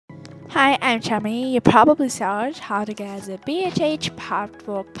Hi, I'm Chami. You probably searched how to get the PHH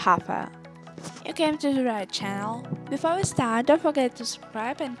PATCHWORK puffer. You came to the right channel. Before we start, don't forget to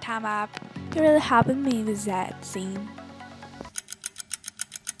subscribe and thumb up. You're really helping me with that scene.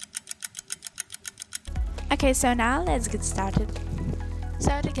 Okay, so now let's get started.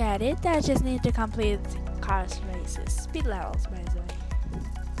 So to get it, I just need to complete cars races, speed levels by the way.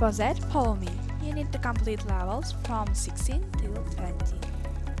 For that, follow me. You need to complete levels from 16 till 20.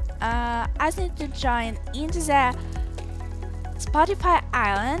 I need to join into the Spotify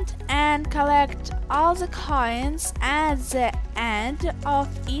island and collect all the coins at the end of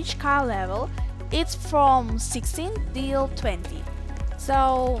each car level. It's from 16 till 20.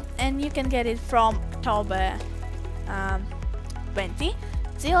 So, and you can get it from October 20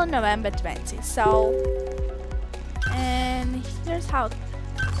 till November 20. So, and here's how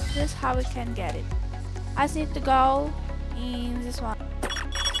we can get it. I just need to go in this one.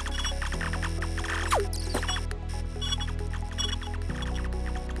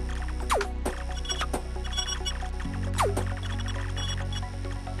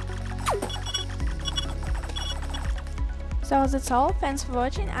 So that's all, thanks for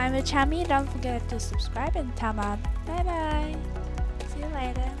watching. I'm Chami. Don't forget to subscribe and thumb up. Bye bye. See you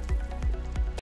later.